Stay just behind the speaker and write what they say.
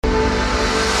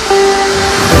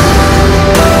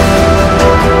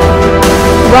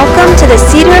Welcome to the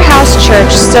Cedar House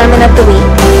Church Sermon of the Week.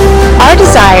 Our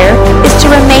desire is to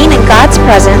remain in God's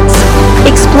presence,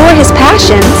 explore His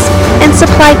passions, and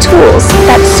supply tools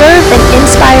that serve and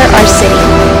inspire our city.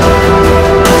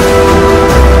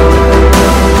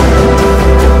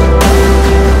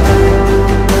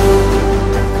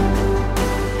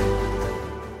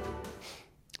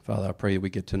 Father, I pray we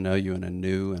get to know you in a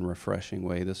new and refreshing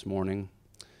way this morning.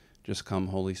 Just come,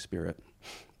 Holy Spirit.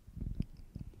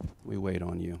 We wait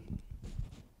on you.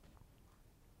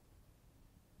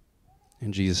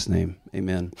 In Jesus' name,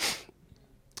 amen.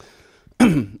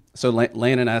 So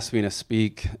Landon asked me to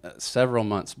speak several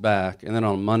months back, and then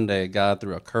on Monday, God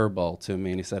threw a curveball to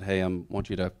me, and he said, hey, I want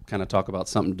you to kind of talk about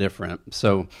something different.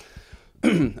 So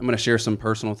I'm going to share some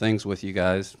personal things with you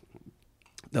guys.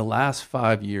 The last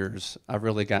 5 years, I've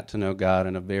really got to know God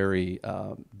in a very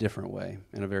different way,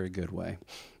 in a very good way.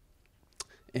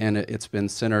 And it's been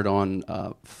centered on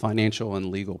financial and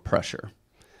legal pressure.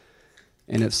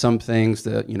 And it's some things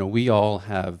that, we all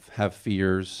have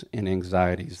fears and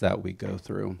anxieties that we go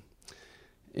through.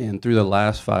 And through the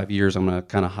last 5 years, I'm going to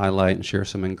kind of highlight and share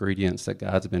some ingredients that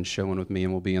God's been showing with me,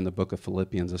 and will be in the book of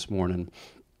Philippians this morning.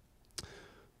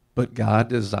 But God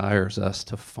desires us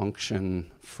to function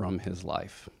from His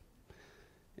life.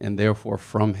 And therefore,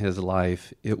 from His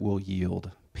life, it will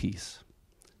yield peace.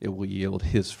 It will yield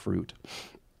His fruit.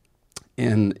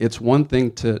 And it's one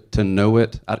thing to know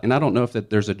it, and I don't know if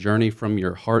there's a journey from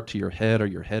your heart to your head or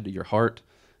your head to your heart.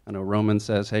 I know Romans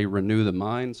says, hey, renew the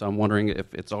mind, so I'm wondering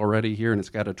if it's already here and it's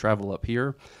got to travel up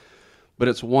here. But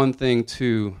it's one thing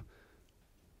to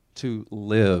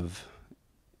live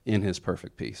in His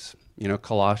perfect peace.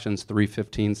 Colossians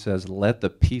 3:15 says, let the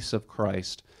peace of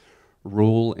Christ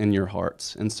rule in your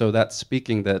hearts. And so that's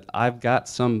speaking that I've got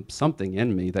something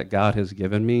in me that God has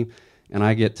given me, and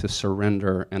I get to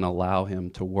surrender and allow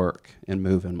Him to work and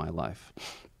move in my life.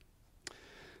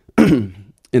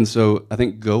 And so I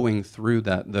think going through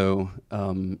that, though,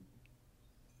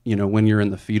 when you're in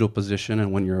the fetal position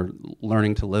and when you're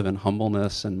learning to live in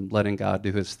humbleness and letting God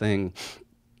do His thing,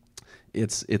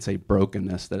 it's a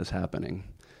brokenness that is happening.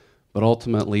 But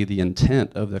ultimately, the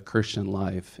intent of the Christian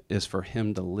life is for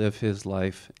Him to live His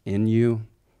life in you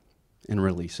and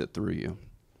release it through you.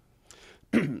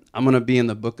 I'm going to be in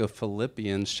the book of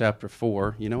Philippians chapter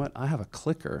 4. You know what? I have a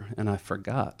clicker, and I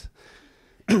forgot.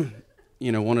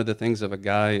 One of the things of a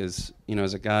guy is,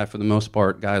 as a guy, for the most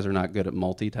part, guys are not good at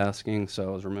multitasking. So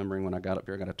I was remembering when I got up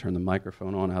here, I got to turn the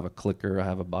microphone on. I have a clicker. I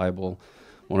have a Bible.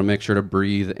 I want to make sure to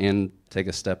breathe and take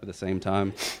a step at the same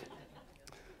time.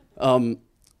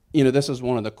 This is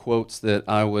one of the quotes that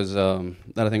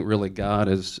that I think really God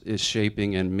is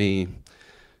shaping in me.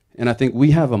 And I think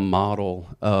we have a model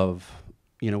of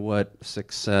what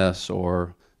success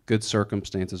or good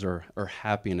circumstances or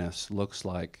happiness looks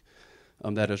like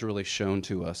that is really shown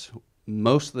to us.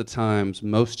 Most of the times,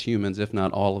 most humans, if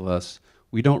not all of us,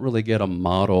 we don't really get a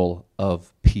model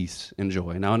of peace and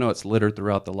joy. Now, I know it's littered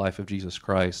throughout the life of Jesus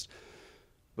Christ,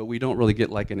 but we don't really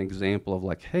get like an example of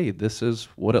like, hey, this is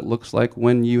what it looks like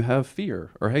when you have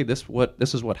fear, or hey, this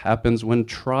is what happens when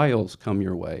trials come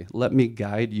your way. Let me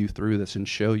guide you through this and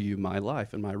show you my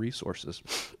life and my resources.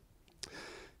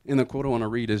 And the quote I want to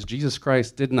read is, Jesus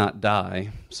Christ did not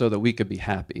die so that we could be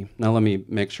happy. Now let me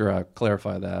make sure I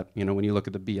clarify that. When you look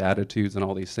at the Beatitudes and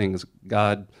all these things,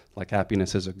 God, like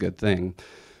happiness, is a good thing.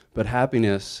 But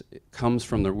happiness comes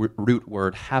from the root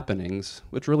word happenings,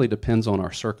 which really depends on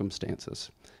our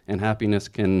circumstances. And happiness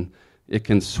can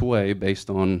sway based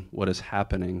on what is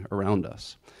happening around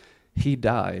us. He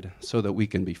died so that we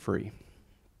can be free.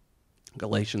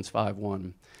 Galatians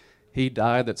 5:1. He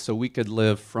died that so we could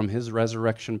live from His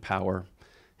resurrection power,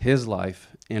 His life,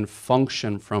 and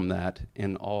function from that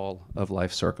in all of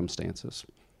life's circumstances.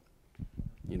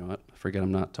 You know what? I forget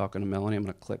I'm not talking to Melanie. I'm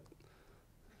going to click.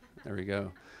 There we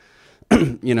go.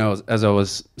 As I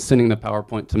was sending the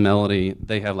PowerPoint to Melody,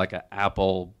 they have like an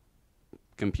Apple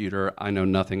computer. I know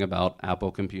nothing about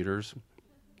Apple computers,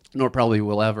 nor probably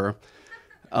will ever.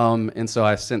 And so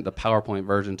I sent the PowerPoint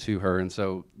version to her, and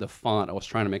so the font I was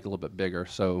trying to make a little bit bigger,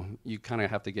 so you kind of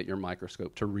have to get your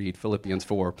microscope to read Philippians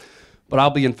 4. But I'll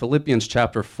be in Philippians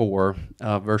chapter 4,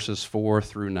 verses 4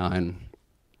 through 9.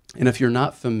 And if you're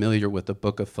not familiar with the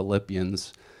book of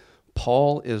Philippians,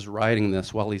 Paul is writing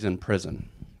this while he's in prison.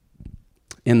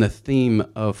 And the theme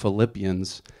of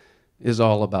Philippians is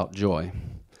all about joy.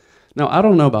 Now, I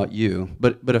don't know about you,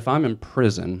 but if I'm in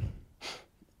prison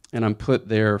and I'm put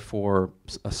there for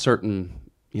a certain,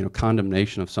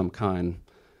 condemnation of some kind,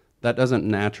 that doesn't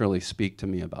naturally speak to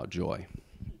me about joy.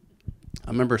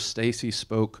 I remember Stacy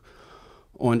spoke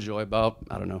on joy about,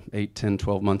 8, 10,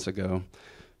 12 months ago.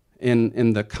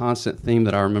 In the constant theme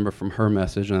that I remember from her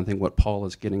message, and I think what Paul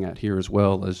is getting at here as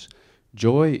well, is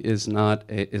joy is not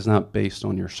based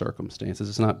on your circumstances.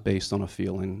 It's not based on a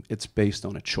feeling. It's based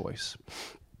on a choice.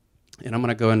 And I'm going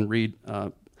to go ahead and read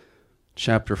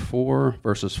chapter 4,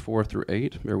 verses 4 through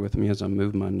 8. Bear with me as I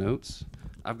move my notes.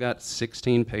 I've got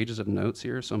 16 pages of notes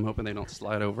here, so I'm hoping they don't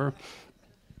slide over.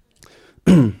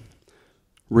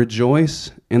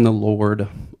 Rejoice in the Lord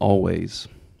always.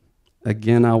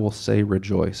 Again, I will say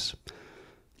rejoice.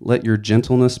 Let your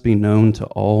gentleness be known to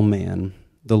all men.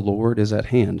 The Lord is at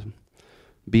hand.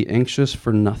 Be anxious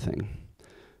for nothing,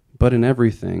 but in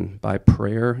everything, by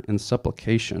prayer and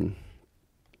supplication,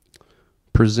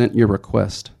 present your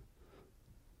request.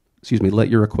 Let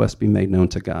your request be made known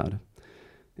to God.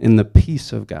 And the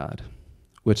peace of God,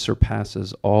 which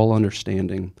surpasses all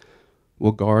understanding,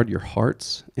 will guard your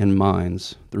hearts and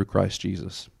minds through Christ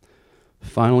Jesus.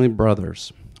 Finally,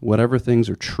 brothers, whatever things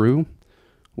are true,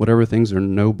 whatever things are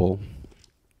noble,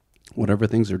 whatever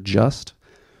things are just,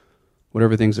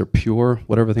 whatever things are pure,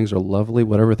 whatever things are lovely,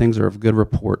 whatever things are of good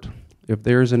report, if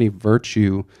there is any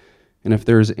virtue, and if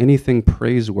there is anything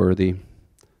praiseworthy,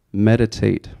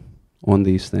 meditate on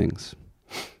these things.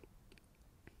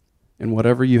 And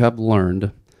whatever you have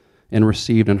learned and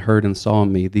received and heard and saw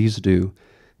in me, these do,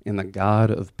 and the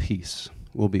God of peace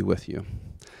will be with you.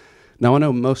 Now, I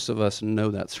know most of us know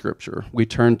that scripture. We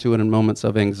turn to it in moments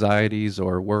of anxieties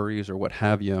or worries or what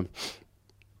have you.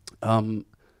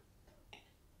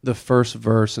 The first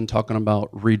verse and talking about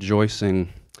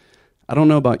rejoicing, I don't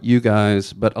know about you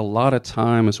guys, but a lot of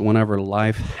times whenever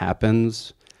life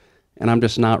happens and I'm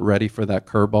just not ready for that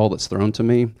curveball that's thrown to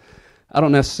me, I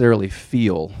don't necessarily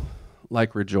feel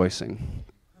like rejoicing.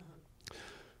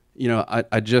 You know,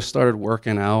 I just started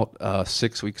working out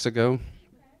 6 weeks ago.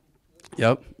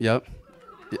 Yep.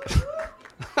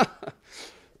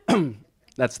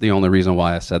 That's the only reason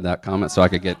why I said that comment, so I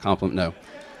could get compliment.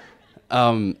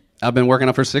 No. I've been working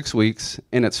out for 6 weeks,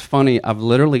 and it's funny, I've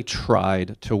literally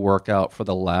tried to work out for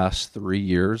the last 3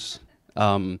 years.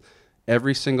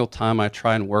 Every single time I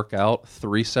try and work out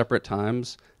 3 separate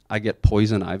times, I get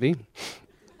poison ivy.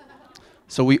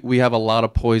 So we have a lot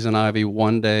of poison ivy.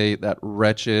 One day, that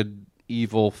wretched,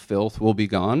 evil filth will be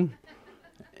gone.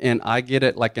 And I get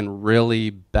it like in really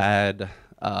bad,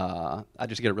 I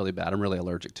just get it really bad. I'm really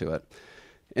allergic to it.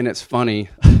 And it's funny,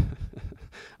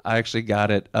 I actually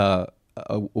got it a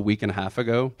week and a half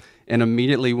ago. And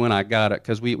immediately when I got it,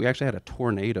 because we actually had a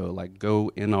tornado like go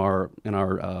in our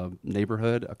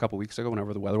neighborhood a couple weeks ago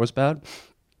whenever the weather was bad.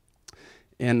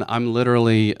 And I'm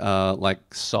literally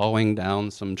like sawing down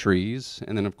some trees,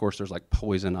 and then of course there's like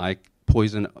poison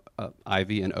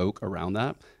ivy and oak around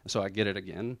that. So I get it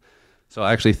again. So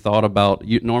I actually thought about.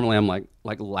 Normally I'm like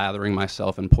lathering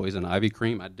myself in poison ivy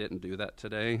cream. I didn't do that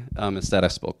today. Instead, I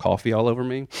spilled coffee all over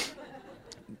me.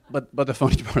 But the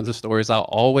funny part of the story is I'll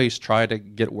always try to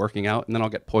get working out, and then I'll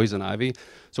get poison ivy.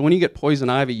 So when you get poison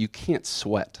ivy, you can't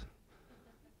sweat,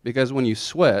 because when you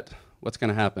sweat, what's going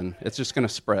to happen? It's just going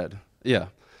to spread. Yeah.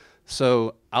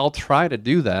 So I'll try to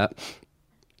do that.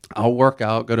 I'll work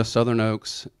out, go to Southern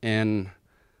Oaks, and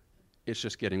it's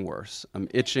just getting worse. I'm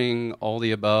itching, all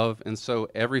the above. And so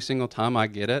every single time I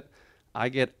get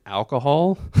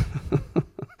alcohol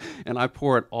and I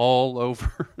pour it all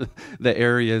over the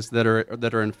areas that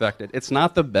are infected. It's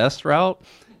not the best route.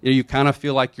 You kind of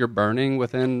feel like you're burning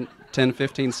within 10,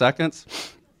 15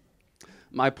 seconds.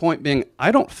 My point being,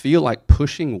 I don't feel like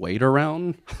pushing weight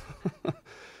around.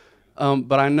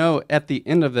 But I know at the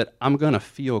end of it, I'm going to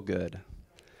feel good.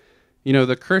 You know,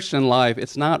 the Christian life,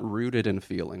 it's not rooted in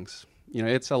feelings. You know,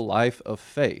 it's a life of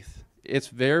faith. It's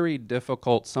very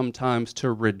difficult sometimes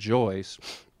to rejoice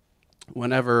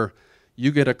whenever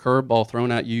you get a curveball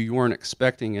thrown at you, you weren't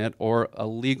expecting it, or a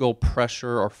legal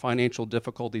pressure or financial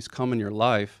difficulties come in your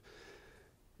life.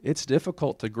 It's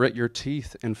difficult to grit your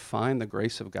teeth and find the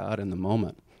grace of God in the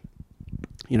moment.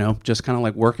 You know, just kind of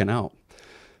like working out.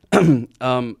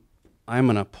 I'm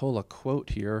going to pull a quote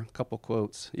here, a couple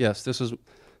quotes. Yes, this is,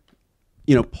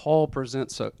 you know, Paul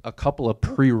presents a couple of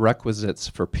prerequisites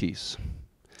for peace.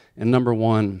 And number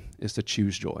one is to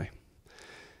choose joy.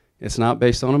 It's not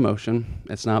based on emotion.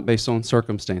 It's not based on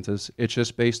circumstances. It's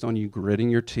just based on you gritting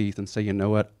your teeth and say, you know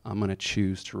what, I'm going to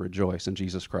choose to rejoice in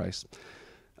Jesus Christ.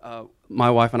 My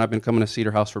wife and I have been coming to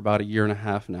Cedar House for about 1.5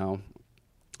 years now.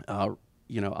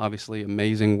 You know, obviously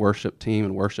amazing worship team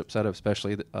and worship setup,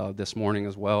 especially this morning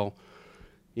as well.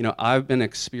 You know, I've been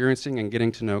experiencing and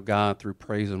getting to know God through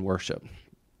praise and worship.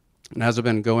 And as I've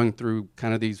been going through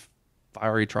kind of these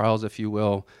fiery trials, if you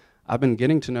will, I've been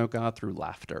getting to know God through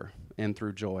laughter and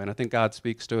through joy. And I think God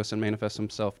speaks to us and manifests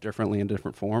himself differently in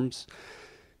different forms.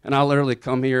 And I literally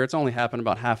come here. It's only happened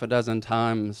about half a dozen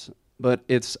times, but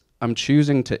I'm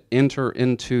choosing to enter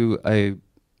into a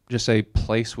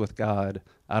place with God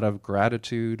out of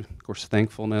gratitude, of course,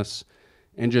 thankfulness,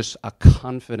 and just a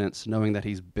confidence knowing that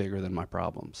he's bigger than my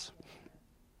problems.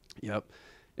 Yep.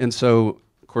 And so,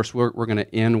 of course, we're going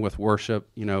to end with worship,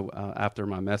 after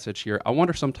my message here. I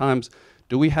wonder sometimes,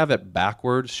 do we have it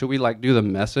backwards? Should we do the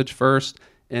message first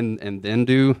and then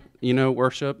do,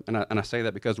 worship? And I say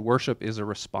that because worship is a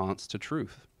response to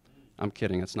truth. I'm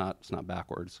kidding. It's not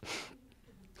backwards.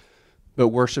 But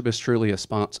worship is truly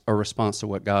a response to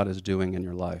what God is doing in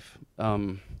your life.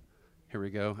 Here we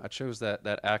go. I chose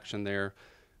that action there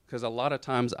because a lot of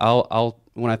times I'll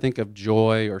when I think of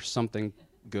joy or something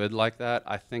good like that,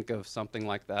 I think of something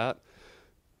like that.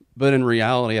 But in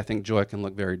reality, I think joy can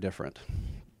look very different.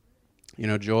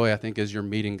 Joy, I think, is you're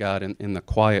meeting God in the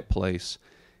quiet place,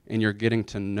 and you're getting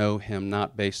to know him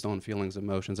not based on feelings,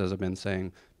 emotions, as I've been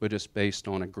saying, but just based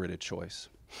on a gritted choice.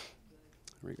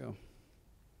 There we go.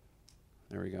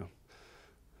 There we go.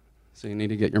 So you need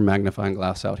to get your magnifying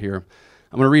glass out here.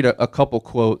 I'm going to read a couple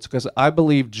quotes because I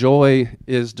believe joy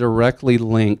is directly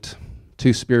linked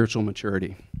to spiritual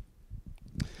maturity.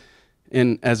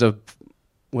 And as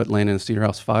Landon and Cedar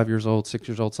House, 5 years old, 6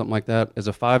 years old, something like that, as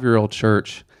a 5-year-old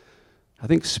church, I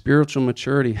think spiritual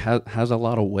maturity has a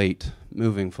lot of weight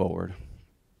moving forward.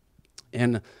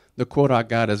 And the quote I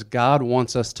got is, God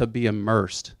wants us to be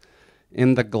immersed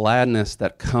in the gladness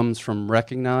that comes from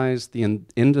recognize the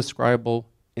indescribable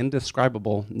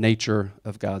nature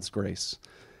of God's grace.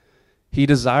 He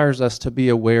desires us to be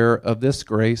aware of this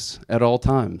grace at all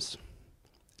times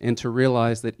and to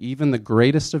realize that even the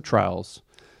greatest of trials,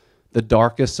 the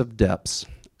darkest of depths,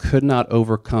 could not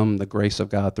overcome the grace of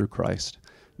God through Christ.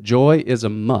 Joy is a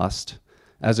must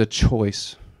as a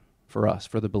choice for us,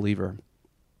 for the believer.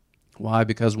 Why?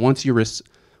 Because once you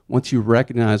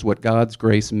recognize what God's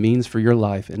grace means for your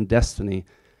life and destiny,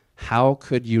 how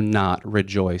could you not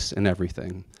rejoice in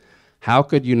everything? How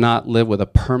could you not live with a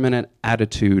permanent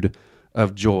attitude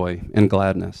of joy and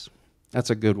gladness? That's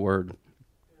a good word.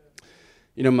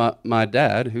 My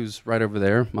dad, who's right over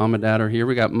there, mom and dad are here.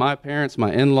 We got my parents,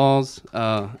 my in-laws.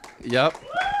 Yep.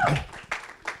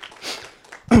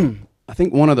 I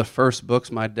think one of the first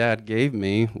books my dad gave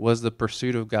me was The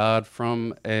Pursuit of God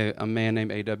from a man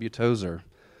named A.W. Tozer.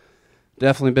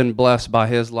 Definitely been blessed by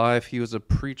his life. He was a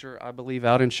preacher, I believe,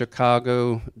 out in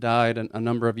Chicago, died a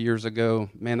number of years ago.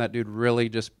 Man, that dude really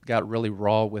just got really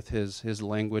raw with his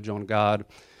language on God.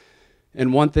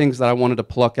 And one thing that I wanted to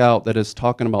pluck out that is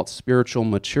talking about spiritual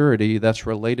maturity that's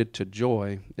related to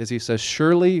joy is he says,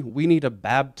 surely we need a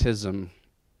baptism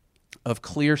of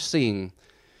clear seeing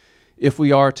if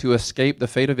we are to escape the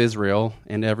fate of Israel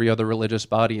and every other religious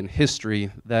body in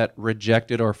history that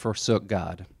rejected or forsook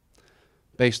God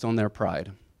based on their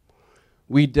pride.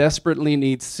 We desperately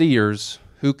need seers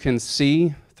who can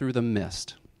see through the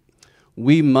mist.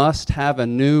 We must have a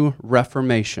new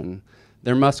reformation.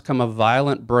 There must come a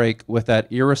violent break with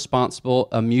that irresponsible,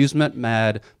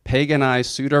 amusement-mad,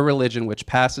 paganized pseudo-religion which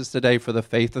passes today for the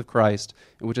faith of Christ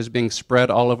and which is being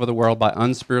spread all over the world by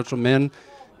unspiritual men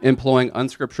employing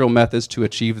unscriptural methods to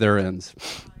achieve their ends.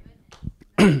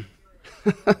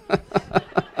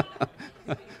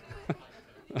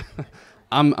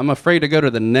 I'm afraid to go to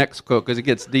the next quote because it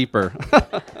gets deeper.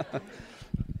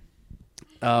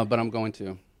 But I'm going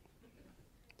to.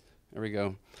 There we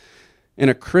go. And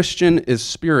a Christian is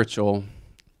spiritual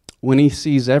when he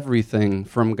sees everything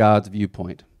from God's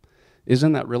viewpoint.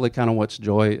 Isn't that really kind of what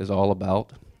joy is all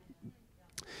about?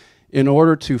 In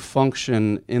order to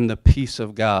function in the peace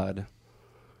of God,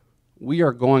 we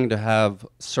are going to have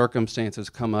circumstances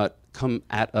come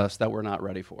at us that we're not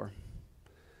ready for.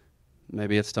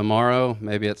 Maybe it's tomorrow,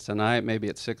 maybe it's tonight, maybe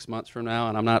it's 6 months from now,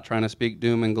 and I'm not trying to speak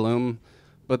doom and gloom,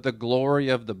 but the glory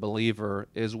of the believer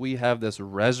is we have this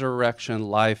resurrection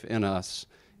life in us,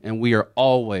 and we are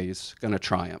always going to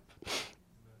triumph.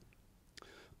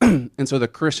 And so the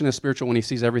Christian is spiritual when he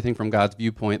sees everything from God's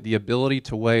viewpoint. The ability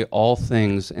to weigh all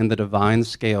things in the divine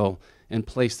scale and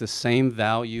place the same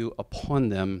value upon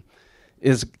them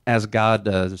is, as God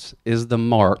does, is the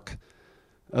mark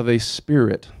of a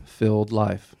spirit-filled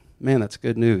life. Man, that's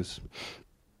good news.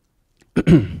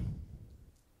 Trying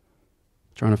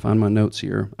to find my notes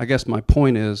here. I guess my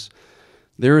point is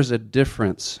there is a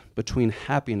difference between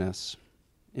happiness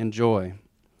and joy.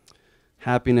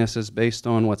 Happiness is based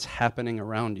on what's happening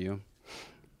around you.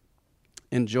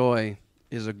 And joy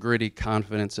is a gritty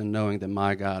confidence in knowing that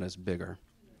my God is bigger.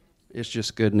 It's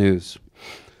just good news.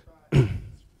 Let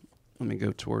me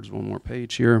go towards one more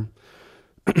page here.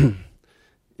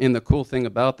 And the cool thing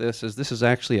about this is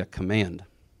actually a command.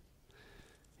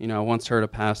 I once heard a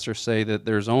pastor say that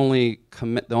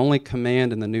the only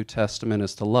command in the New Testament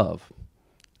is to love.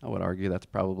 I would argue that's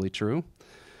probably true.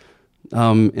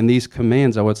 And these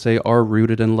commands, I would say, are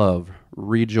rooted in love.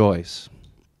 Rejoice.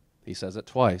 He says it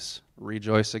twice.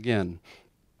 Rejoice again.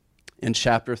 In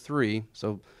chapter 3,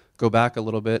 so go back a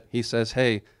little bit, he says,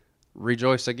 hey,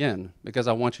 rejoice again, because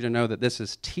I want you to know that this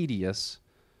is tedious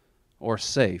or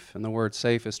safe. And the word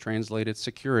safe is translated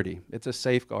security. It's a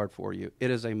safeguard for you.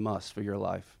 It is a must for your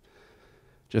life.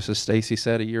 Just as Stacy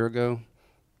said a year ago,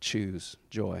 choose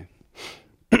joy.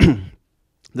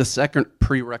 The second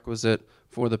prerequisite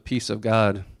for the peace of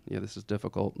God, this is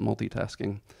difficult,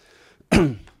 multitasking,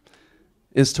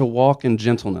 is to walk in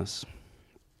gentleness.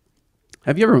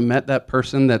 Have you ever met that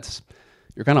person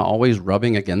you're kind of always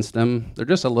rubbing against them? They're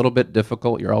just a little bit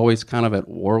difficult. You're always kind of at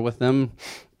war with them.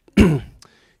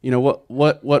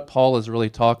 What Paul is really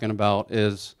talking about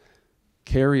is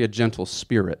carry a gentle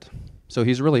spirit. So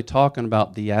he's really talking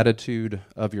about the attitude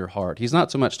of your heart. He's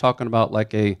not so much talking about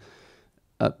like a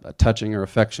touching or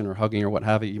affection or hugging or what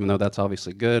have you, even though that's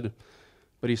obviously good.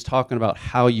 But he's talking about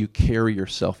how you carry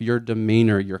yourself, your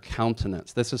demeanor, your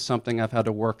countenance. This is something I've had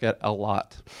to work at a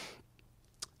lot.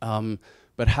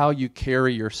 But how you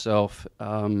carry yourself,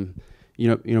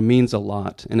 means a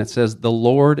lot. And it says, the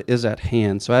Lord is at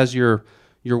hand. So as you're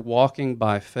walking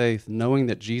by faith, knowing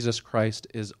that Jesus Christ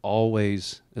is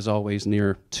always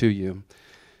near to you.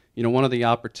 One of the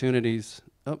opportunities,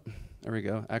 there we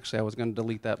go. Actually, I was going to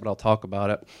delete that, but I'll talk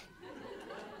about it.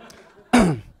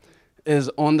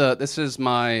 This is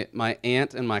my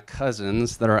aunt and my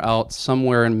cousins that are out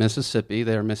somewhere in Mississippi.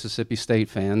 They're Mississippi State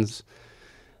fans.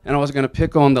 And I was going to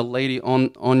pick on the lady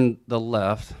on the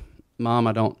left. Mom,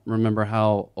 I don't remember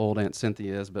how old Aunt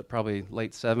Cynthia is, but probably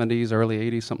late 70s, early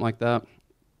 80s, something like that.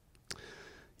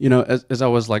 As I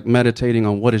was like meditating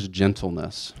on what is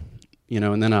gentleness,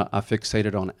 and then I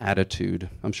fixated on attitude.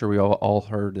 I'm sure we all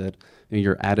heard that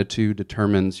your attitude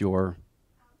determines your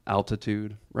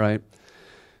altitude, right?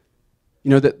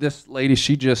 That this lady,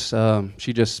 she just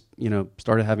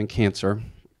started having cancer.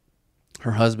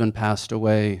 Her husband passed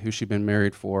away, who she'd been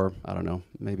married for, I don't know,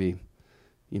 maybe,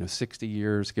 60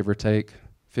 years, give or take,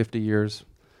 50 years,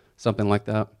 something like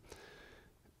that.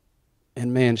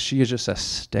 And man, she is just a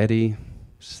steady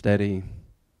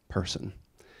person.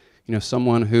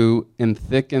 Someone who, in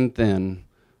thick and thin,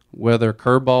 whether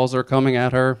curveballs are coming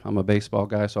at her, I'm a baseball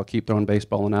guy, so I'll keep throwing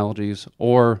baseball analogies,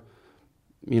 or,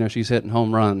 she's hitting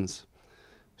home runs,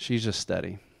 she's just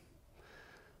steady.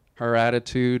 Her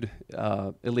attitude,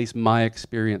 at least my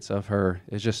experience of her,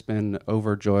 has just been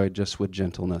overjoyed just with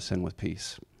gentleness and with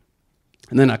peace.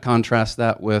 And then I contrast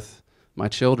that with my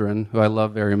children, who I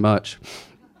love very much.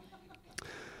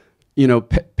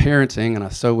 Parenting, and I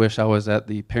so wish I was at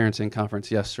the parenting conference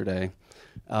yesterday,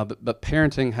 but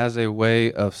parenting has a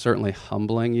way of certainly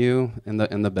humbling you in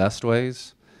the best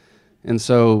ways. And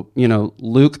so,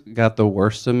 Luke got the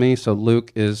worst of me. So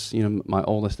Luke is, my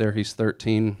oldest there, he's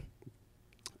 13.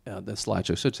 The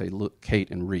slideshow should say Luke,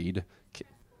 Kate, and Reed.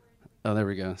 Oh, there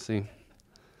we go. See?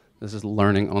 This is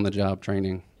learning on the job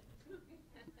training.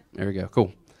 There we go.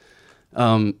 Cool.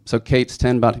 So Kate's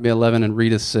 10, about to be 11, and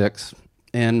Reed is 6.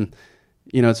 And,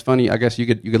 it's funny. I guess you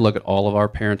could look at all of our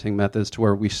parenting methods to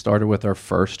where we started with our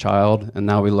first child, and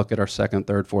now we look at our second,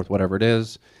 third, fourth, whatever it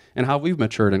is, and how we've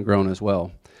matured and grown as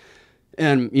well.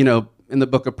 And, in the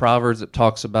book of Proverbs, it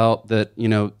talks about that,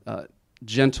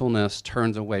 gentleness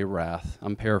turns away wrath.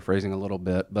 I'm paraphrasing a little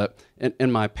bit, but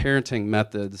in my parenting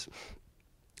methods,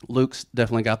 Luke's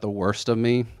definitely got the worst of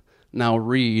me. Now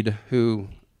Reed, who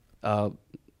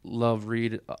love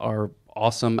Reed, our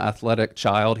awesome athletic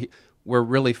child, we're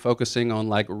really focusing on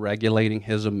like regulating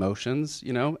his emotions,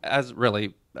 as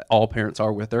really all parents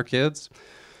are with their kids.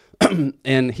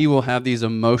 And he will have these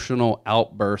emotional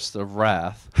outbursts of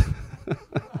wrath.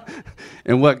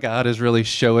 And what God is really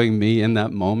showing me in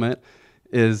that moment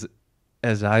is,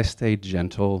 as I stay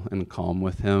gentle and calm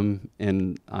with him,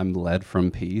 and I'm led from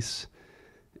peace,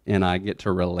 and I get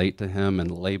to relate to him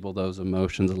and label those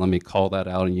emotions, and let me call that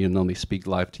out in you, and let me speak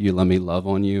life to you, let me love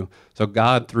on you. So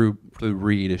God, through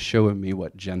Reed, is showing me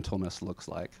what gentleness looks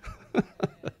like.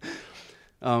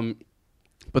 But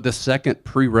the second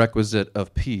prerequisite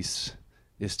of peace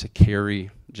is to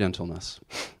carry gentleness.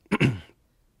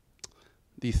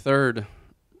 The third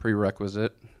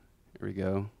prerequisite, here we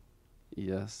go.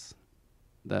 Yes,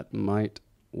 that might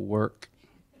work,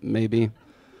 maybe.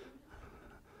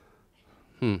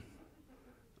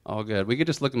 All good. We could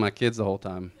just look at my kids the whole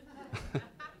time.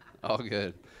 All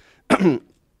good.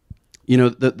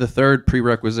 The third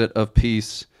prerequisite of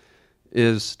peace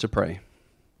is to pray.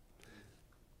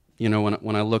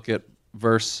 When I look at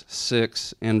verse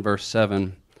 6 and verse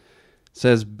 7, It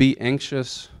says, be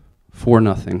anxious for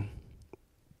nothing.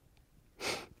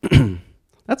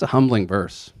 That's a humbling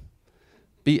verse.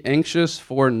 Be anxious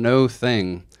for no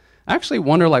thing. I actually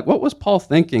wonder, what was Paul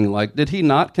thinking? Did he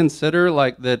not consider,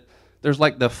 that there's,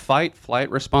 the fight-flight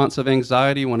response of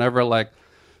anxiety whenever,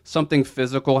 something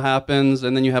physical happens,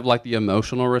 and then you have, the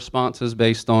emotional responses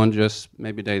based on just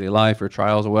maybe daily life or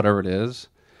trials or whatever it is.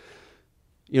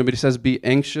 But he says, be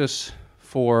anxious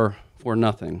for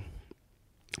nothing.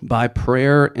 By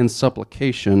prayer and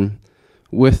supplication,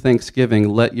 with thanksgiving,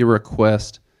 let your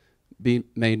request be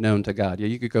made known to God. Yeah,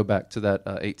 you could go back to that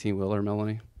 18-wheeler,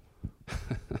 Melanie.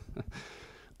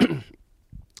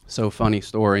 So funny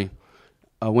story.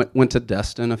 I went to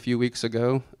Destin a few weeks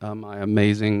ago. My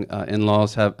amazing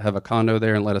in-laws have a condo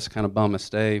there and let us kind of bum a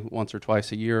stay once or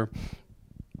twice a year.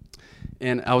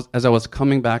 And as I was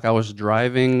coming back, I was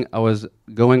going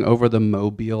over the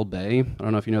Mobile Bay. I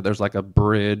don't know if you know, there's a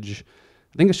bridge.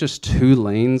 I think it's just 2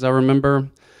 lanes, I remember.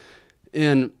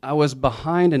 And I was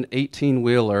behind an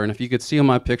 18-wheeler, and if you could see on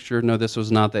my picture, no, this was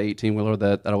not the 18-wheeler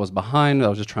that I was behind. I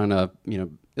was just trying to,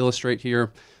 illustrate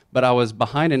here. But I was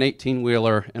behind an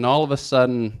 18-wheeler, and all of a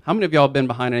sudden, how many of y'all have been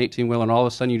behind an 18-wheeler, and all of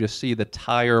a sudden you just see the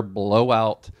tire blow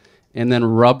out, and then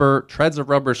treads of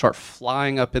rubber start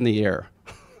flying up in the air?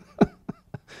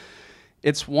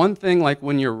 It's one thing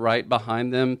when you're right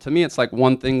behind them. To me, it's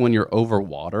one thing when you're over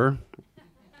water,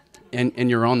 and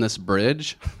you're on this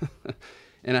bridge.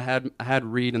 And I had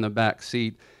Reed in the back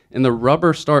seat, and the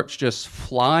rubber starts just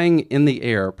flying in the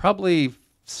air, probably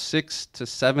 6 to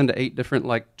 7 to 8 different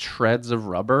treads of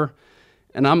rubber.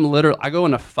 And I go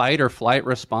in a fight or flight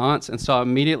response, and so I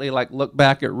immediately look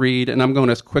back at Reed, and I'm going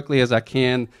as quickly as I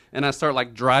can, and I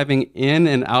start driving in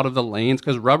and out of the lanes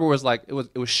because rubber was it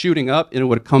was shooting up and it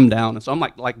would come down, and so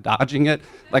I'm dodging it,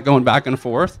 going back and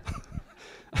forth.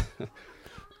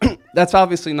 That's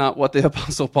obviously not what the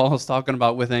Apostle Paul is talking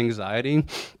about with anxiety.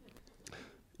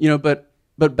 But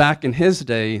back in his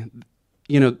day,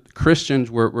 Christians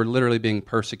were literally being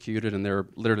persecuted, and they were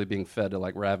literally being fed to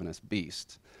ravenous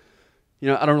beasts.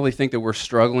 I don't really think that we're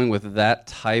struggling with that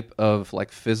type of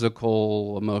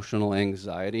physical, emotional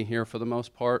anxiety here for the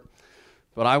most part.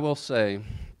 But I will say,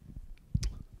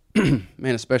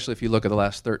 man, especially if you look at the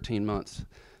last 13 months,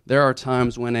 there are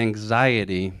times when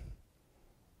anxiety,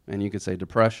 and you could say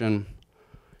depression,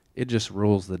 it just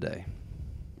rules the day.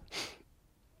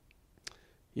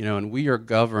 And we are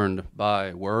governed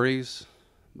by worries,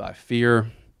 by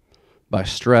fear, by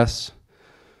stress,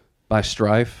 by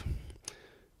strife.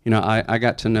 I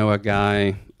got to know a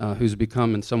guy who's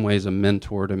become in some ways a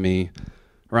mentor to me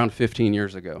around 15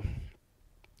 years ago.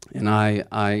 And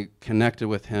I connected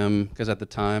with him because at the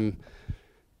time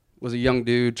was a young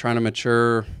dude trying to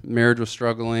mature, marriage was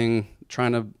struggling,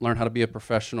 trying to learn how to be a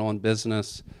professional in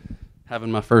business,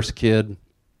 having my first kid.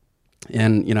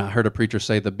 And, I heard a preacher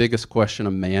say the biggest question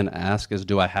a man asks is,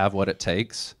 do I have what it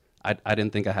takes? I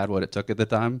didn't think I had what it took at the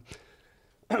time.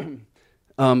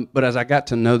 But as I got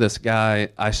to know this guy,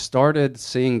 I started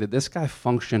seeing that this guy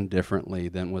functioned differently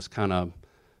than was kind of,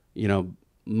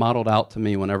 modeled out to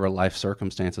me whenever life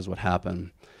circumstances would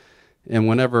happen. And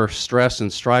whenever stress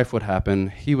and strife would happen,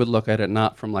 he would look at it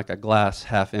not from a glass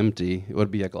half empty, it would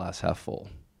be a glass half full.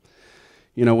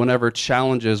 Whenever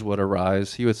challenges would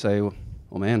arise, he would say, well,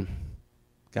 man,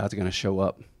 God's going to show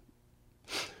up.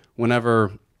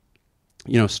 Whenever,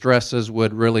 stresses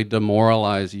would really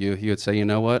demoralize you, he would say, you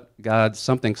know what, God,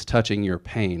 something's touching your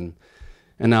pain,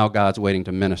 and now God's waiting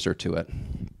to minister to it.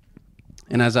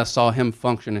 And as I saw him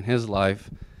function in his life,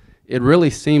 it really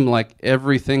seemed like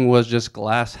everything was just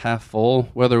glass half full,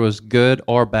 whether it was good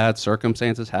or bad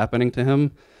circumstances happening to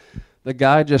him. The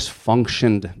guy just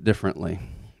functioned differently.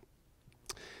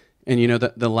 And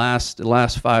the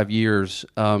last 5 years,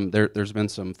 there's been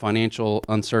some financial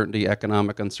uncertainty,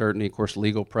 economic uncertainty, of course,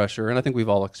 legal pressure, and I think we've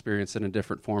all experienced it in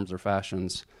different forms or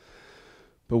fashions.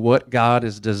 But what God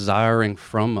is desiring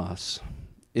from us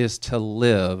is to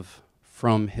live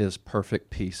from his perfect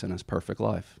peace and his perfect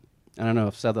life. And I know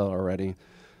I've said that already.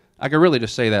 I could really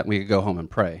just say that and we could go home and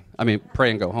pray.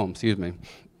 Pray and go home, excuse me.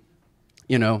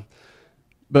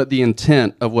 But the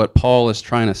intent of what Paul is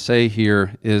trying to say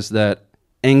here is that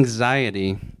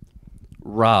anxiety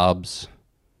robs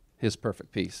his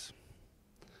perfect peace.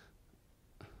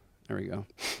 There we go.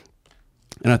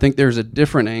 And I think there's a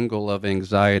different angle of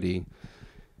anxiety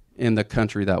in the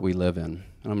country that we live in.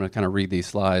 And I'm going to kind of read these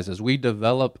slides. As we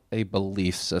develop a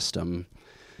belief system,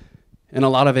 and a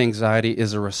lot of anxiety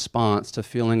is a response to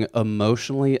feeling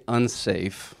emotionally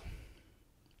unsafe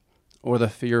or the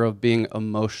fear of being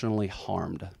emotionally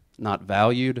harmed, not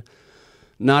valued,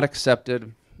 not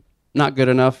accepted, not good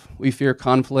enough. We fear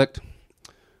conflict.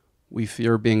 We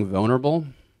fear being vulnerable.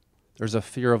 There's a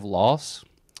fear of loss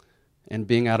and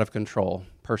being out of control.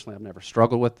 Personally, I've never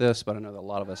struggled with this, but I know that a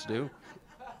lot of us do.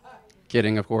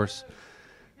 Kidding, of course.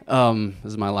 This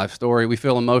is my life story. We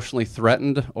feel emotionally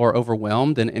threatened or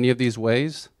overwhelmed in any of these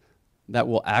ways that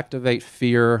will activate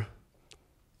fear,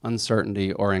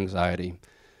 uncertainty, or anxiety.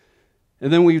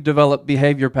 And then we've developed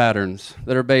behavior patterns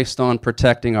that are based on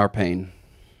protecting our pain.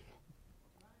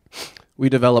 We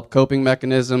develop coping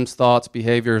mechanisms, thoughts,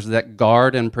 behaviors that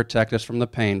guard and protect us from the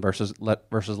pain versus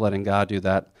letting God do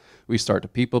that. We start to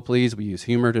people please. We use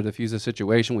humor to diffuse the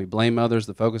situation. We blame others.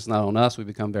 The focus is not on us. We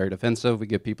become very defensive. We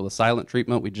give people a silent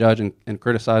treatment. We judge and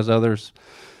criticize others.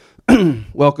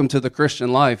 Welcome to the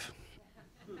Christian life.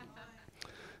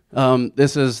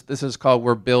 This is called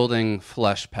we're building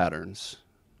flesh patterns,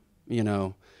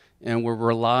 and we're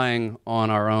relying on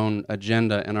our own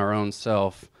agenda and our own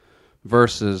self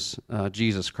versus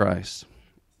Jesus Christ.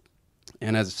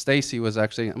 And as Stacy was I'm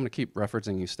going to keep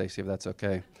referencing you, Stacy, if that's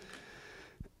okay.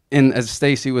 And as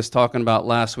Stacy was talking about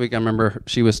last week, I remember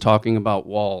she was talking about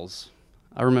walls.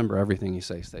 I remember everything you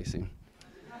say, Stacy.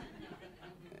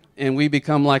 And we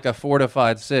become like a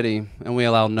fortified city, and we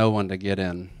allow no one to get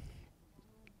in.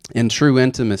 In true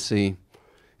intimacy,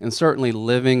 and certainly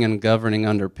living and governing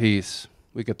under peace,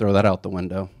 we could throw that out the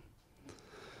window.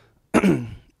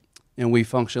 And we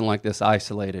function like this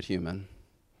isolated human.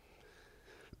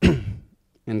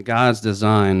 And God's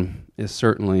design is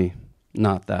certainly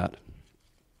not that.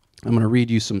 I'm going to read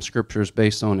you some scriptures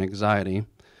based on anxiety,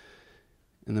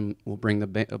 and then we'll bring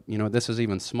this is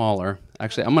even smaller.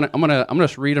 Actually, I'm going to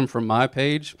just read them from my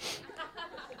page.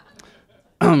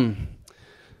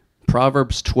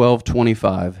 Proverbs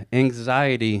 12:25.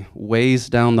 Anxiety weighs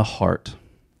down the heart,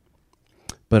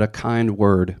 but a kind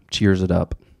word cheers it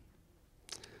up.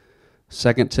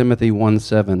 2 Timothy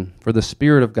 1:7. For the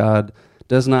Spirit of God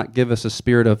does not give us a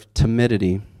spirit of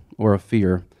timidity or of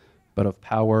fear, but of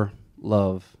power,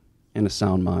 love, and a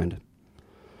sound mind.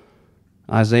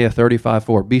 Isaiah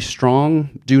 35:4. Be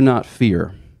strong, do not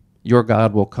fear. Your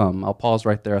God will come. I'll pause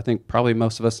right there. I think probably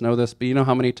most of us know this, but you know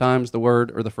how many times the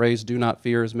word or the phrase do not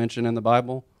fear is mentioned in the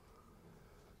Bible?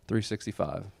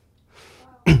 365.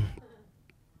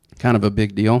 Kind of a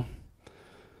big deal.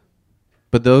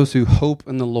 But those who hope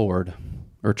in the Lord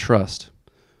or trust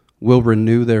will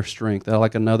renew their strength. I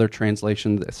like another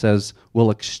translation that says will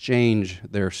exchange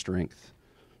their strength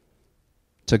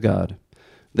to God.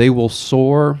 They will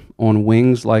soar on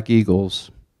wings like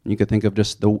eagles. You could think of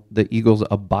just the eagles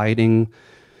abiding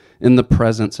in the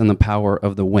presence and the power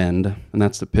of the wind, and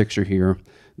that's the picture here.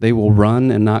 They will run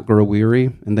and not grow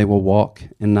weary, and they will walk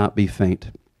and not be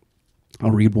faint.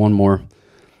 I'll read one more.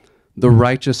 The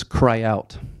righteous cry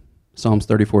out, Psalms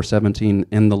 34:17,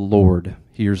 and the Lord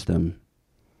hears them.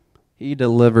 He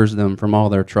delivers them from all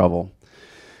their trouble.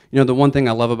 The one thing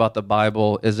I love about the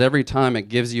Bible is every time it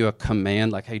gives you a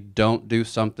command, like, hey, don't do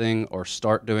something or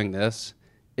start doing this,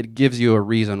 it gives you a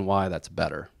reason why that's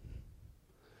better.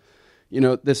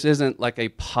 This isn't like a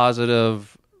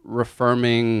positive,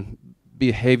 reaffirming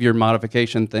behavior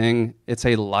modification thing. It's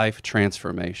a life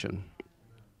transformation.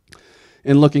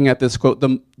 In looking at this quote,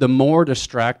 the more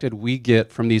distracted we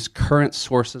get from these current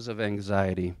sources of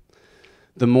anxiety,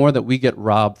 the more that we get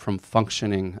robbed from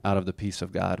functioning out of the peace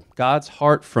of God. God's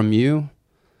heart from you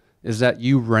is that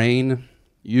you reign,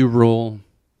 you rule,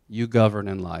 you govern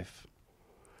in life.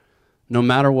 No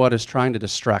matter what is trying to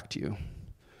distract you,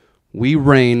 we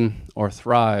reign or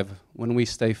thrive when we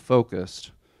stay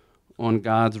focused on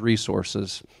God's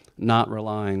resources, not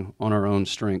relying on our own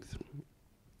strength.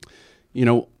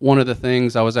 One of the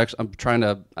things I'm trying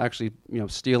to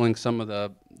stealing some of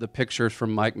the pictures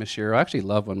from Mike Mashiro. I actually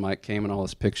love when Mike came and all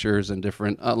his pictures and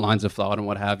different lines of thought and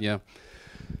what have you.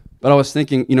 But I was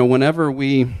thinking, whenever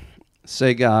we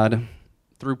say God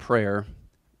through prayer,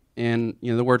 and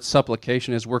the word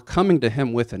supplication is we're coming to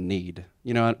him with a need.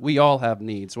 We all have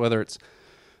needs, whether it's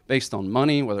based on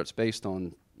money, whether it's based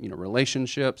on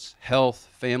relationships, health,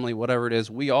 family, whatever it is.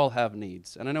 We all have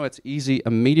needs. And I know it's easy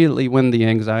immediately when the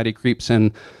anxiety creeps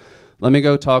in. Let me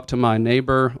go talk to my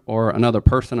neighbor or another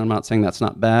person. I'm not saying that's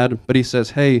not bad, but he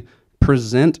says, hey,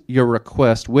 present your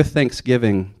request with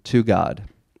thanksgiving to God.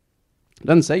 It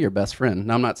doesn't say your best friend.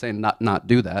 Now, I'm not saying not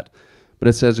do that, but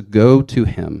it says go to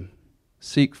him.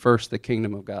 Seek first the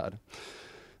kingdom of God.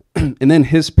 And then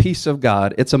his peace of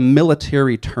God, it's a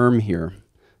military term here.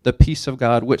 The peace of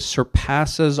God, which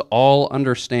surpasses all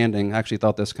understanding. I actually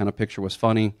thought this kind of picture was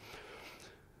funny.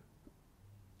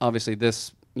 Obviously,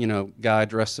 this guy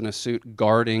dressed in a suit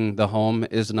guarding the home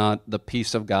is not the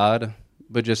peace of God,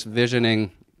 but just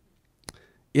visioning,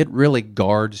 it really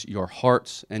guards your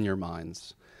hearts and your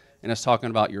minds. and it's talking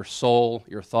about your soul,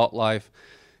 your thought life.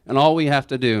 And all we have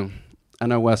to do, I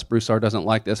know Wes Broussard doesn't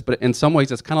like this, but in some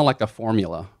ways it's kind of like a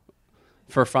formula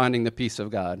for finding the peace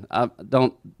of God.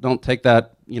 Don't take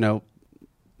that,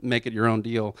 make it your own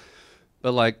deal.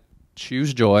 But like,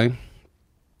 choose joy,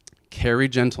 carry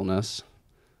gentleness,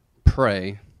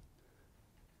 pray,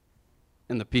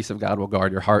 and the peace of God will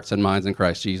guard your hearts and minds in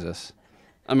Christ Jesus.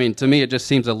 I mean, to me, it just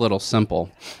seems a little simple.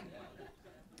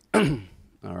 All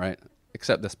right,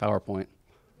 accept this PowerPoint.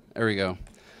 There we go.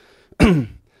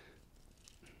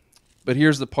 But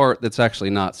here's the part that's actually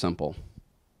not simple.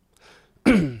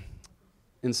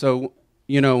 And so,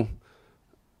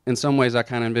 in some ways I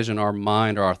kind of envision our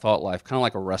mind or our thought life kind of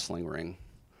like a wrestling ring.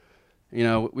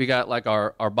 We got like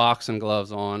our boxing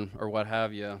gloves on or what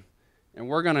have you, and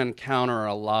we're going to encounter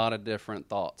a lot of different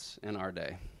thoughts in our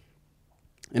day.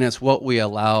 And it's what we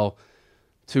allow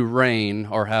to reign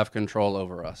or have control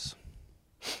over us.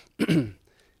 And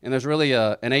there's really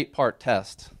an 8-part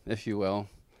test, if you will,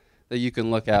 that you can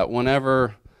look at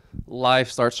whenever life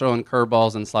starts throwing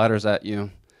curveballs and sliders at you.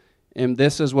 And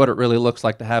this is what it really looks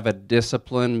like to have a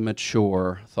disciplined,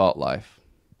 mature thought life.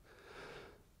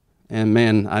 And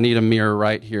man, I need a mirror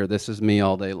right here. This is me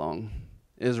all day long.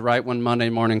 It is right when Monday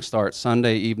morning starts,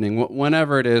 Sunday evening,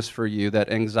 whenever it is for you that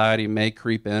anxiety may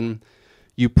creep in,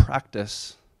 you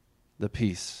practice the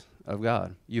peace of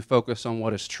God. You focus on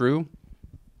what is true,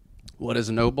 what is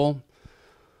noble,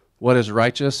 what is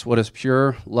righteous, what is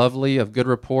pure, lovely, of good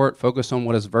report. Focus on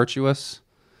what is virtuous,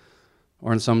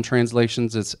 or in some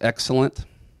translations, it's excellent.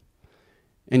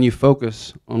 And you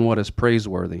focus on what is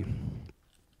praiseworthy.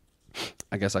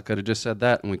 I guess I could have just said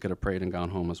that, and we could have prayed and gone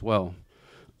home as well.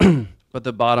 But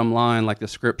the bottom line, like the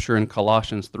scripture in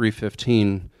Colossians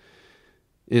 3:15,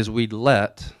 is we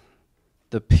let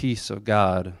the peace of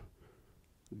God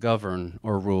govern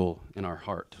or rule in our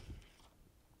heart.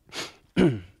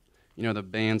 The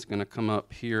band's going to come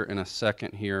up here in a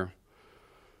second here.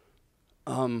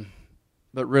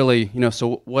 But really,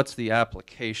 so what's the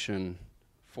application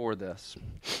for this?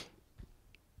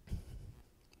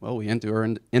 Well, we enter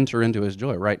into his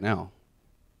joy right now.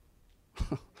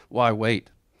 Why wait?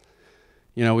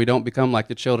 We don't become like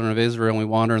the children of Israel and we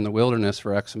wander in the wilderness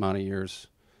for X amount of years.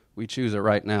 We choose it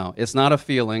right now. It's not a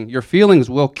feeling. Your feelings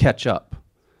will catch up.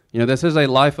 This is a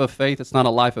life of faith. It's not a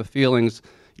life of feelings.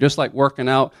 Just like working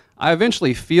out, I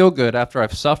eventually feel good after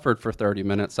I've suffered for 30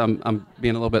 minutes. I'm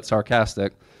being a little bit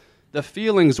sarcastic. The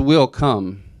feelings will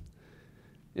come.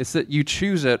 It's that you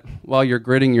choose it while you're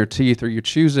gritting your teeth, or you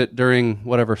choose it during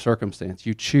whatever circumstance.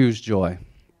 You choose joy.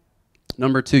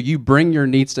 Number 2, you bring your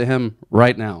needs to him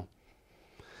right now.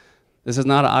 This is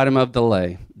not an item of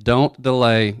delay. Don't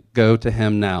delay, go to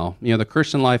him now. The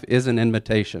Christian life is an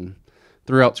invitation.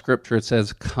 Throughout Scripture it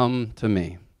says, come to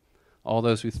me. All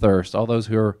those who thirst, all those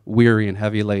who are weary and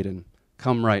heavy laden,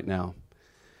 come right now.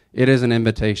 It is an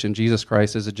invitation. Jesus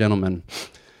Christ is a gentleman.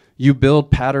 You build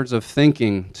patterns of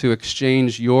thinking to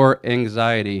exchange your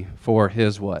anxiety for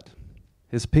his what?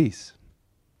 His peace.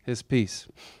 His peace.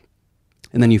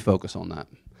 And then you focus on that.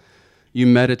 You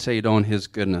meditate on his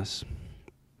goodness.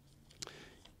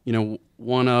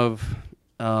 One of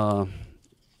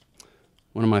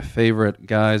my favorite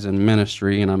guys in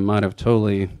ministry, and I might have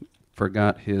totally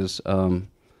forgot his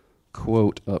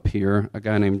quote up here, a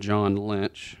guy named John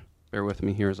Lynch. Bear with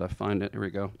me here as I find it. Here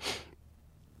we go.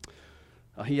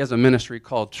 He has a ministry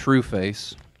called True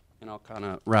Face, and I'll kind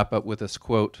of wrap up with this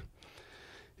quote.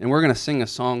 And we're going to sing a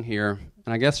song here,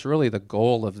 and I guess really the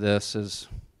goal of this is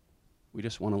we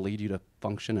just want to lead you to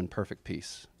function in perfect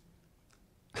peace.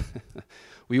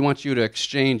 We want you to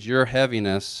exchange your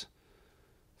heaviness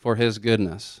for his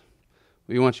goodness.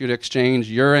 We want you to exchange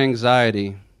your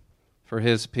anxiety for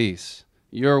his peace,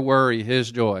 your worry,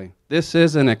 his joy. This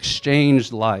is an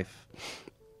exchanged life.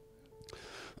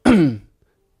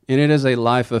 And it is a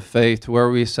life of faith where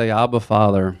we say, Abba,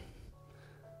 Father,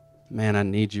 man, I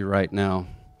need you right now.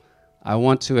 I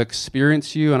want to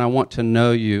experience you and I want to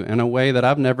know you in a way that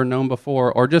I've never known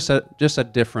before, or just a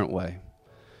different way.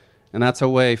 And that's a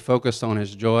way focused on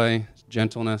his joy,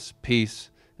 gentleness, peace,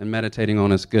 and meditating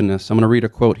on his goodness. I'm going to read a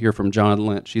quote here from John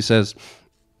Lynch. He says,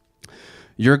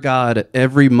 your God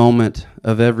every moment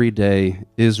of every day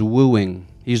is wooing,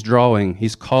 he's drawing,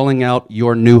 he's calling out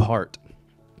your new heart.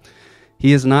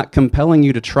 He is not compelling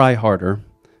you to try harder,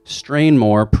 strain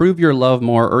more, prove your love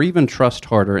more, or even trust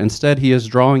harder. Instead, he is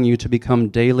drawing you to become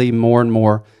daily more and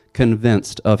more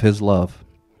convinced of his love,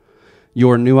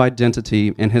 your new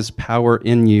identity, and his power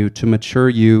in you to mature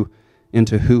you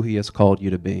into who he has called you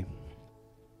to be.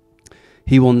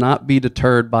 He will not be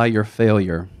deterred by your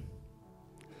failure,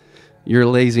 your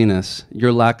laziness,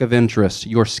 your lack of interest,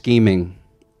 your scheming.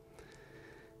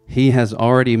 He has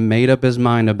already made up his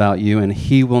mind about you, and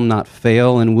he will not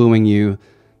fail in wooing you,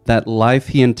 that life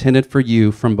he intended for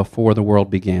you from before the world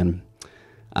began.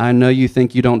 I know you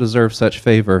think you don't deserve such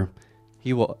favor.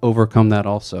 He will overcome that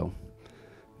also.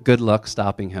 Good luck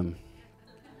stopping him.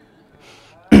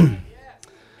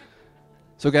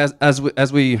 So guys,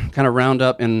 as we kind of round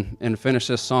up and finish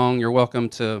this song, you're welcome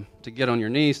to get on your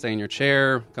knees, stay in your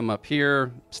chair, come up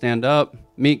here, stand up,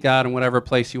 meet God in whatever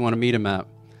place you want to meet him at.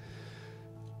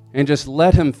 And just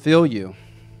let him fill you.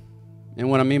 And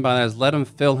what I mean by that is let him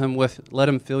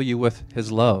fill you with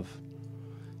his love,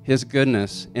 his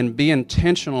goodness, and be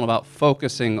intentional about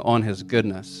focusing on his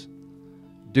goodness.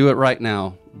 Do it right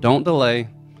now. Don't delay.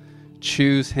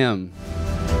 Choose him.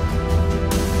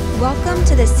 Welcome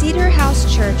to the Cedar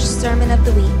House Church Sermon of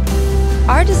the Week.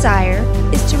 Our desire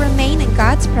is to remain in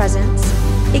God's presence,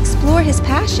 explore his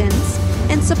passions,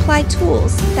 and supply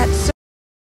tools that serve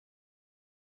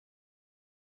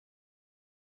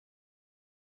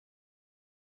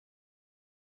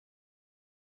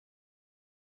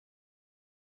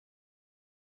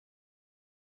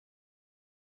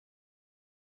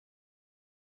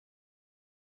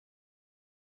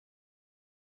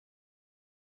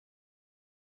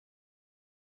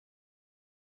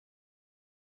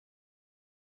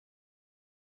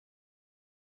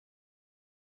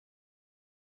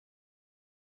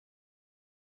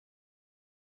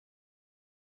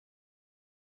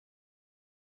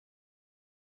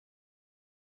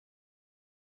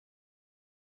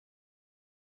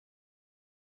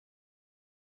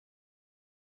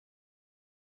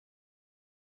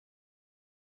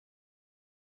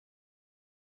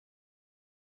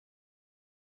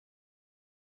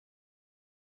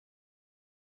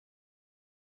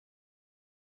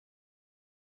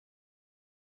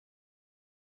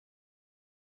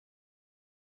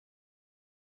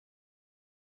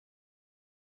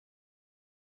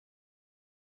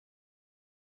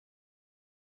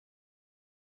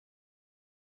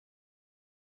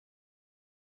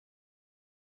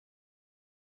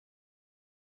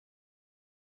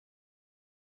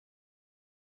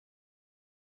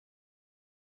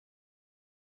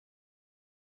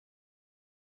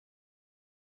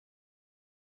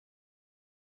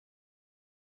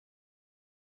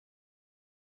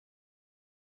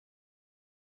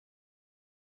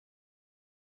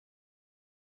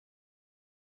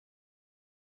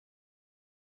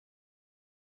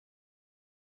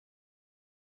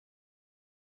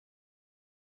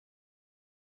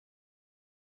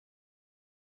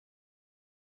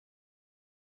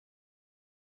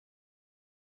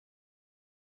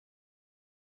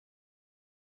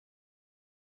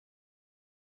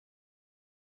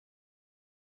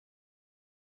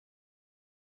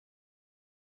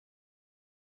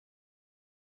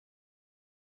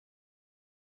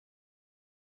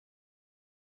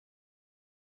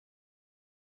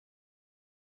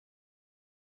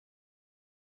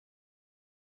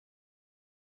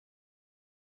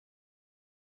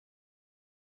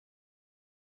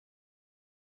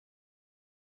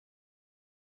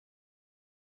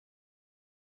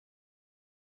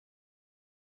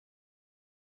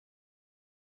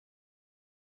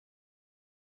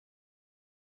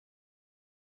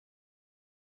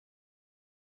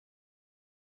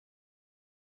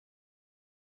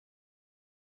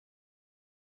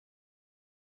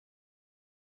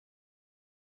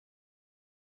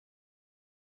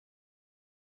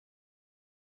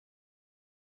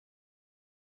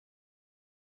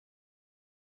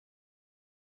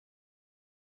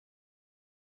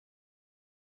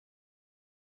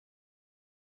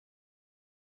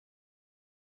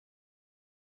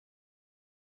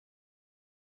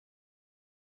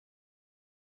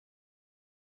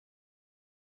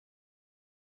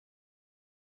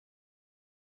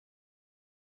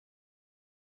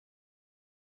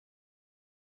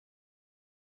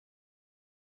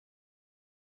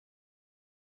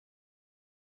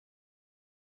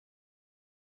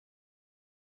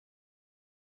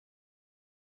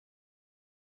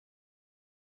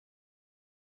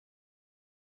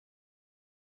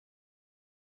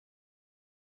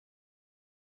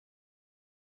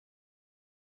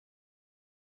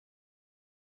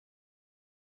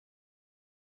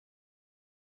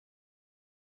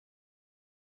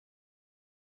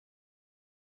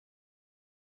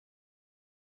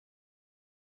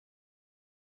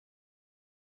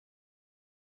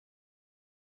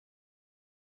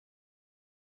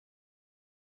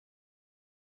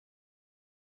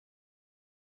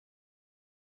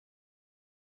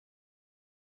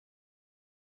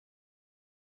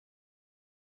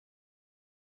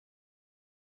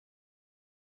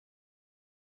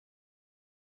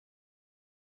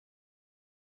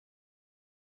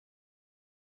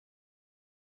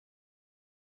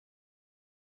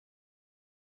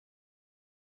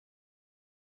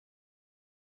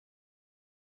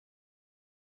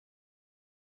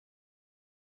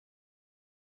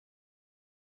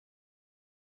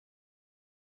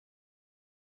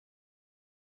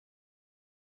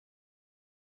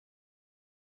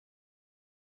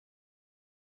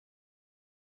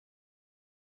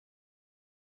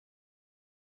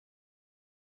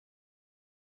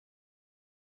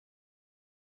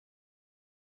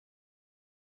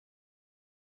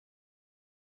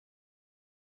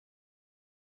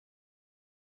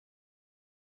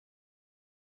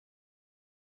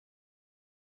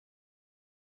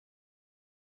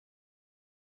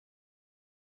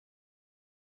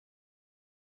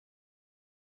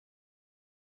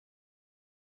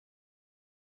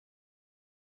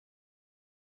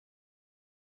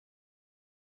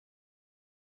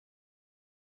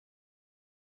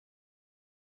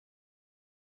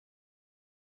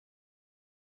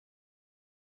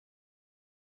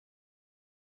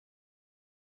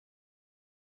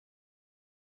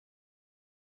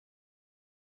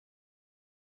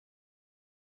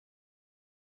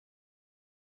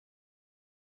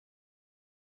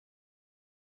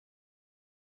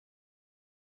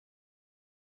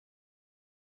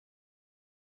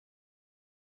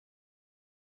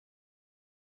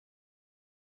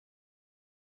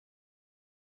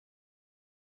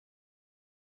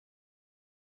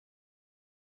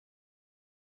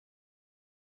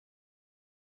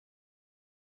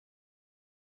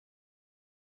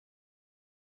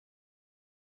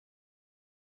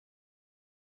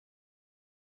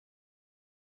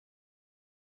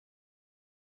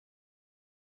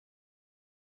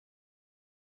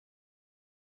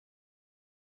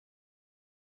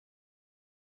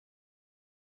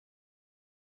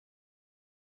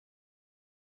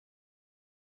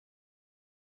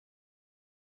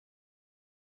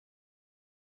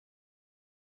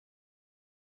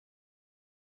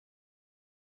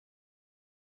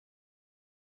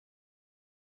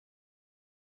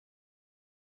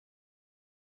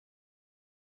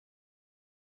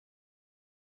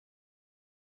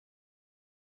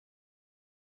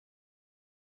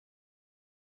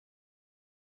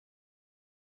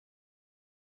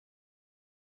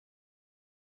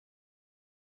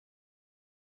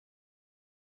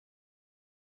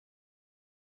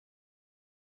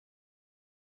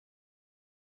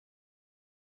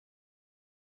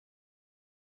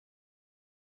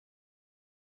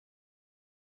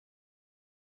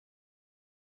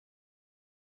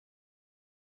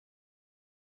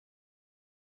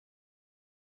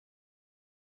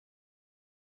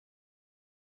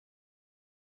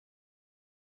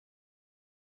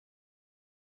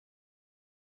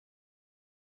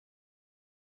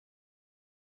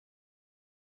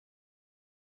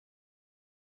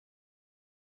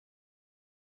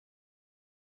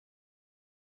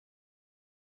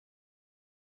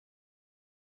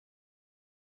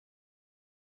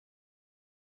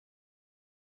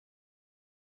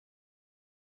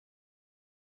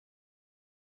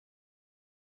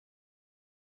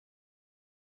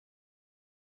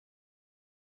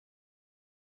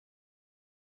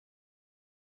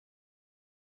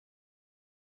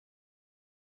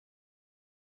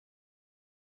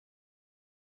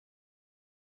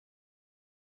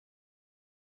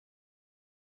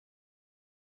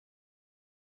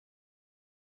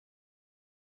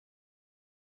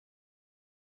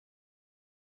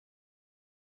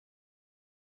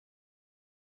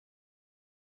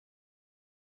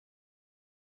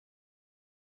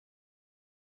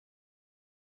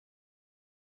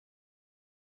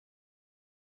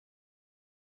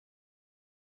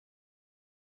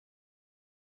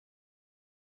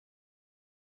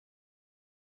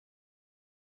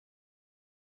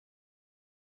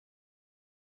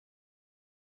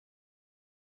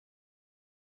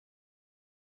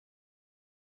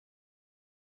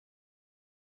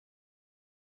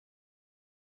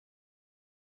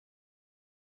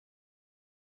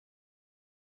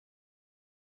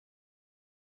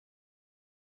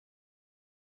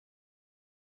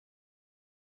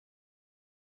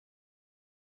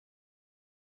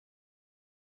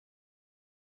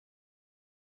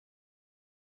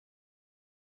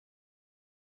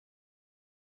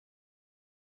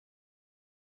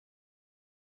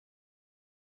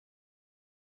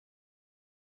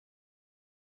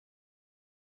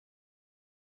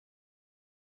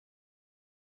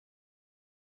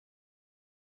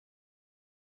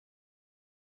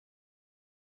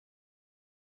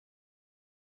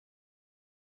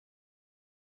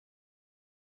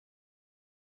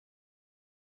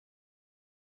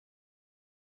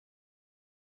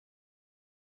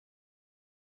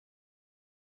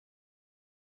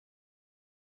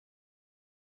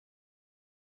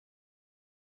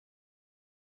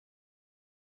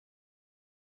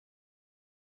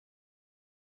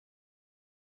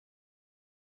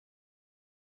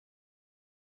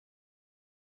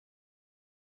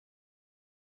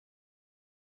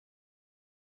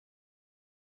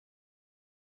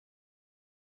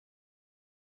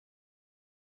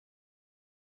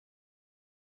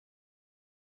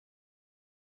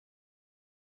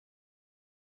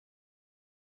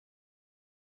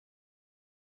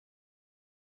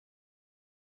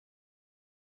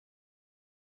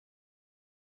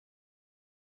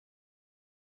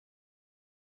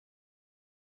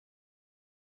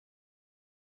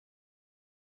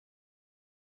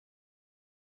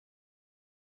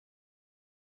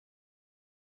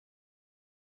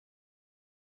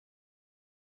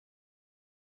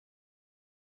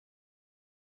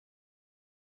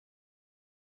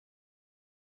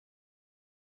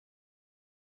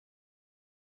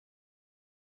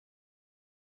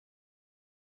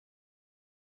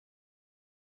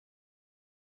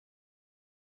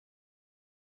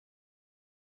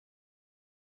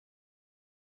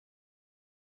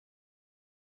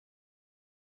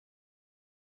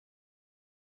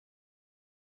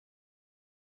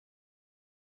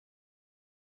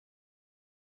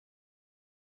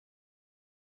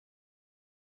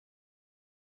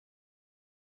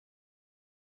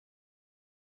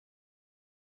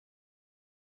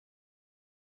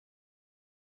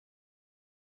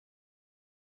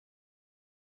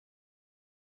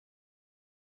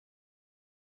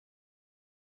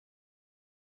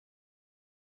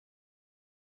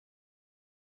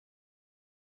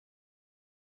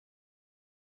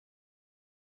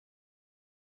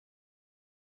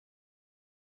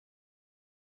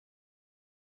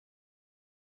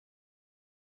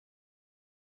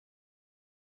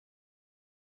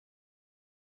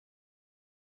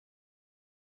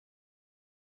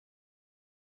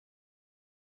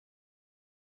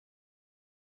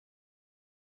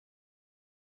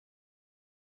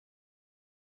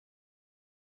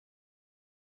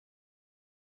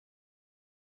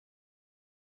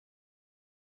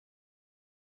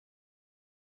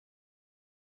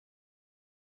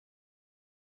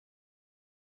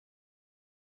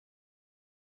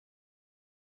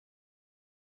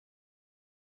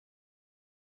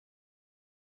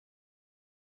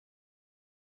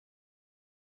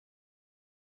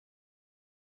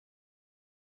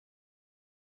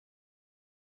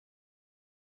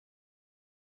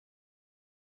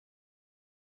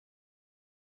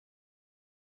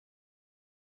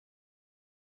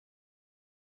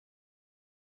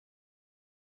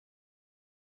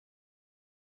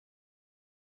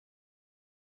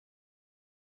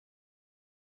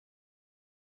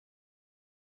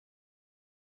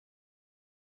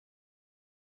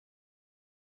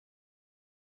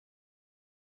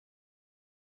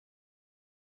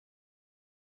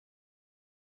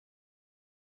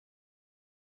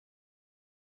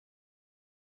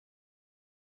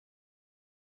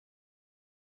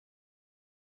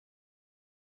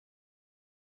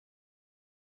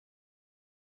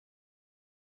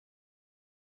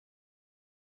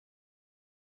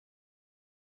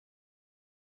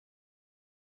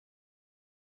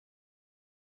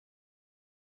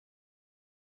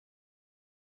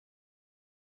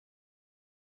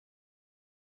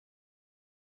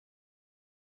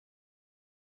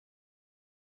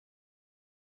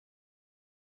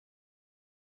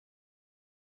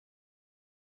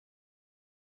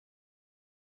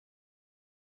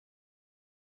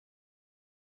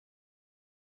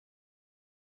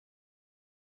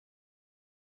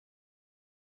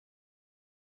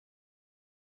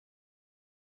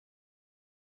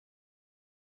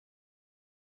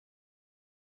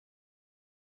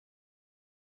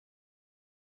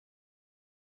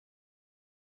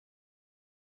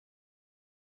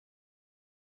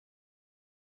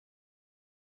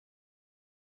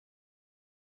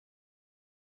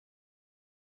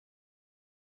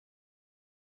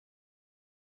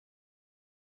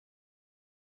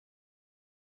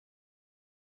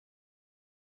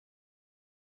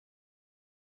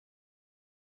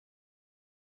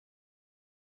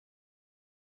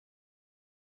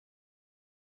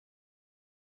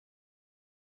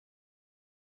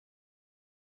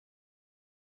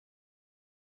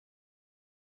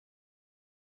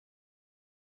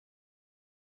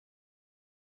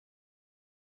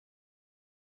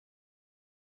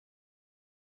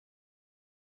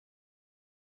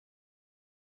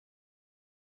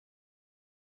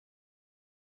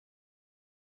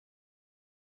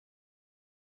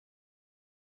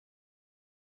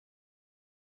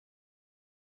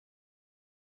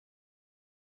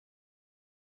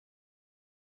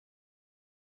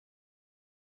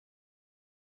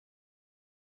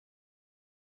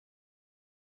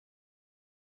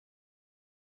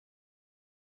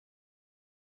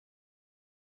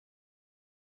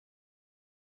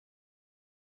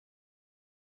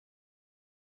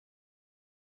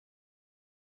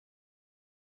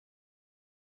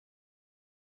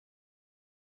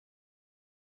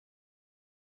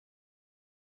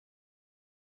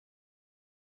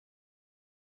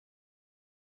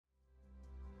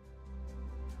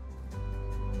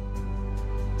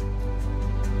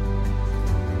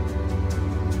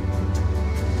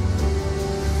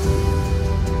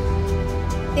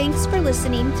Thanks for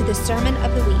listening to the Sermon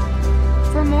of the Week.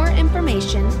 For more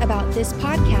information about this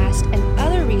podcast and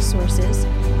other resources,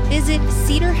 visit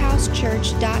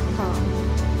cedarhousechurch.com.